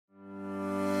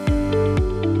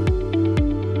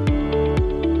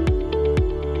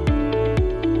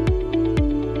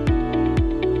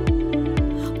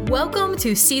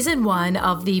to season 1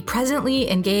 of the Presently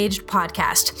Engaged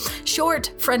podcast.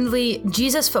 Short, friendly,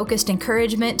 Jesus-focused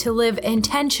encouragement to live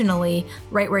intentionally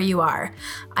right where you are.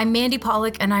 I'm Mandy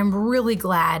Pollock, and I'm really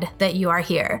glad that you are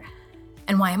here.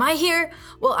 And why am I here?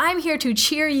 Well, I'm here to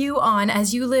cheer you on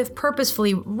as you live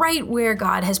purposefully right where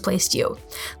God has placed you.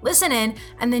 Listen in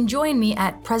and then join me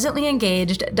at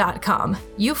presentlyengaged.com.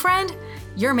 You, friend,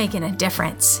 you're making a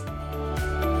difference.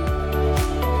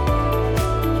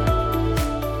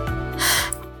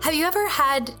 Have you ever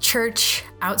had church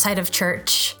outside of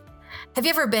church? Have you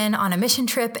ever been on a mission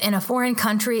trip in a foreign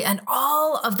country and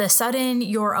all of the sudden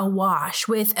you're awash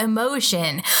with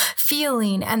emotion,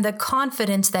 feeling, and the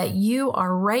confidence that you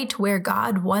are right where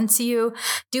God wants you,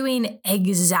 doing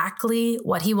exactly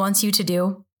what He wants you to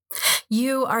do?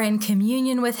 You are in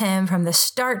communion with Him from the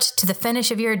start to the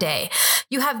finish of your day.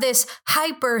 You have this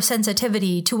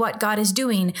hypersensitivity to what God is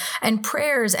doing and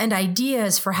prayers and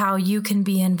ideas for how you can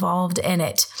be involved in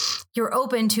it. You're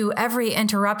open to every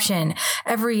interruption,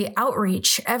 every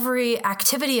outreach, every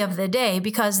activity of the day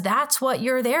because that's what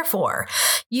you're there for.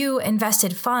 You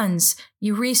invested funds,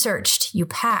 you researched, you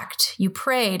packed, you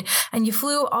prayed, and you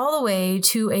flew all the way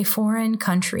to a foreign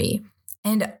country.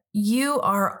 And you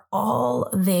are all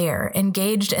there,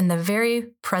 engaged in the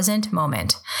very present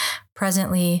moment,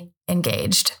 presently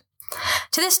engaged.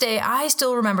 To this day, I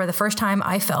still remember the first time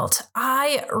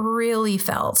I really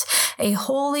felt a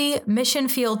holy mission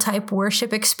field type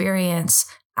worship experience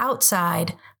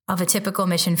outside of a typical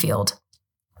mission field.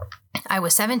 I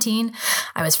was 17.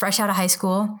 I was fresh out of high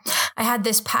school. I had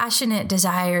this passionate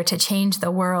desire to change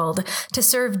the world, to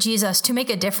serve Jesus, to make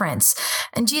a difference.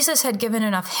 And Jesus had given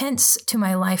enough hints to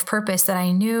my life purpose that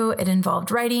I knew it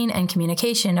involved writing and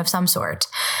communication of some sort.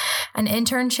 An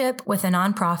internship with a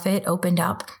nonprofit opened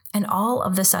up, and all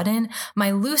of a sudden,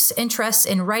 my loose interests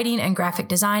in writing and graphic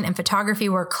design and photography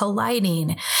were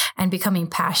colliding and becoming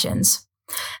passions.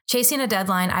 Chasing a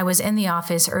deadline, I was in the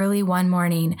office early one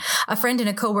morning. A friend and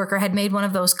a coworker had made one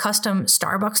of those custom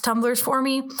Starbucks tumblers for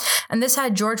me, and this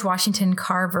had George Washington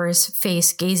Carver's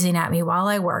face gazing at me while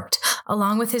I worked,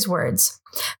 along with his words,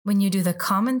 "When you do the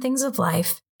common things of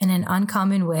life in an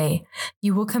uncommon way,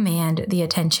 you will command the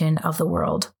attention of the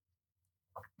world."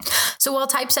 So while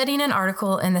typesetting an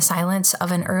article in the silence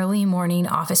of an early morning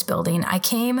office building, I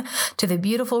came to the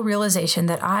beautiful realization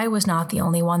that I was not the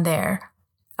only one there.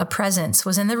 A presence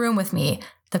was in the room with me,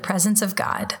 the presence of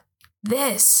God.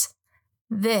 This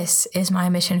is my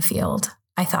mission field,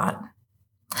 I thought.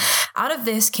 Out of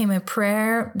this came a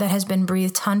prayer that has been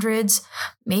breathed hundreds,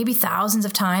 maybe thousands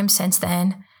of times since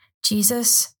then.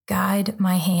 Jesus, guide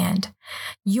my hand.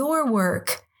 Your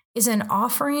work is an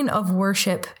offering of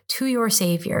worship to your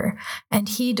Savior, and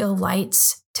He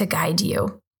delights to guide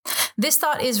you. This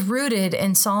thought is rooted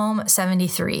in Psalm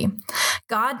 73.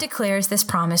 God declares this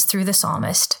promise through the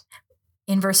psalmist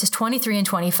in verses 23 and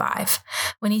 25,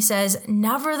 when he says,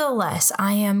 "Nevertheless,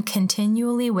 I am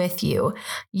continually with you.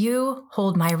 You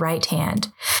hold my right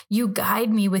hand. You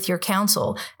guide me with your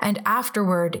counsel, and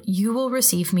afterward you will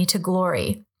receive me to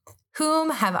glory.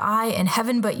 Whom have I in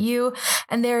heaven but you?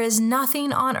 And there is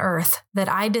nothing on earth that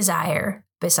I desire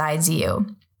besides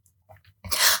you."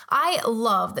 I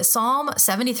love that Psalm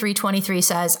 73:23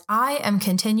 says, "I am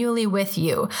continually with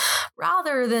you,"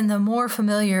 rather than the more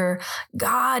familiar,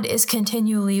 "God is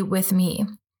continually with me."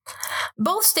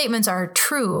 Both statements are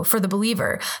true for the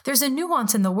believer. There's a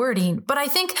nuance in the wording, but I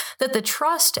think that the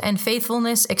trust and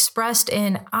faithfulness expressed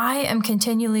in "I am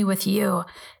continually with you"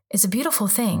 is a beautiful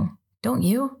thing, don't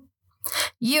you?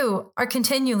 You are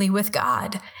continually with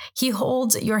God. He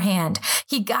holds your hand.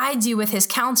 He guides you with His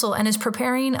counsel and is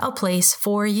preparing a place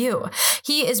for you.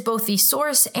 He is both the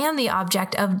source and the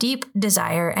object of deep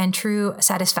desire and true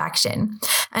satisfaction.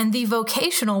 And the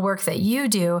vocational work that you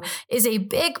do is a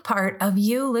big part of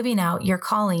you living out your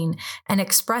calling and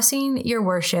expressing your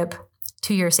worship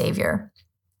to your Savior.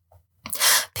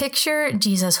 Picture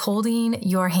Jesus holding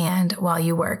your hand while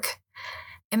you work.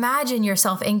 Imagine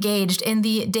yourself engaged in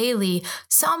the daily,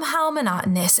 somehow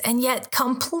monotonous, and yet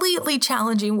completely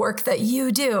challenging work that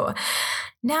you do.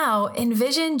 Now,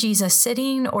 envision Jesus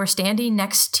sitting or standing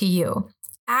next to you,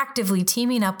 actively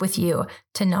teaming up with you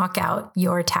to knock out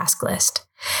your task list.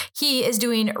 He is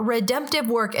doing redemptive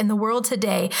work in the world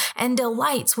today and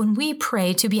delights when we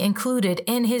pray to be included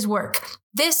in His work.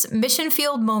 This mission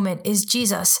field moment is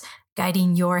Jesus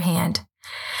guiding your hand.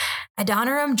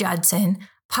 Adoniram Judson,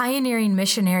 pioneering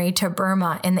missionary to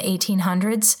Burma in the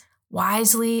 1800s,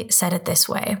 wisely said it this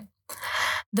way: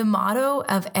 "The motto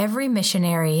of every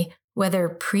missionary, whether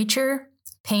preacher,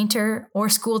 painter, or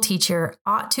school teacher,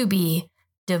 ought to be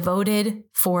devoted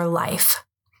for life."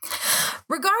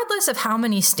 Regardless of how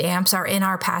many stamps are in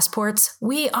our passports,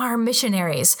 we are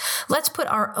missionaries. Let's put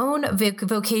our own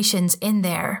vocations in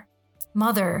there.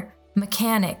 Mother,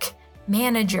 mechanic,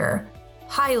 manager,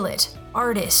 pilot,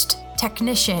 artist,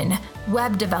 technician,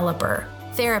 web developer,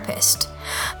 therapist.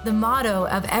 The motto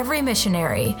of every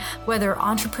missionary, whether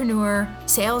entrepreneur,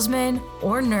 salesman,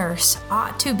 or nurse,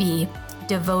 ought to be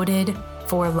devoted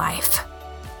for life.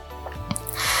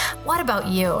 What about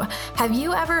you? Have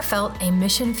you ever felt a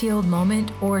mission field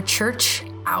moment or church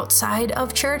outside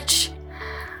of church?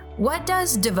 What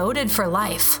does devoted for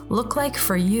life look like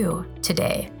for you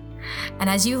today? And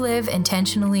as you live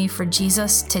intentionally for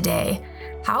Jesus today,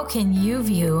 how can you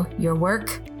view your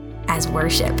work as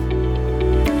worship?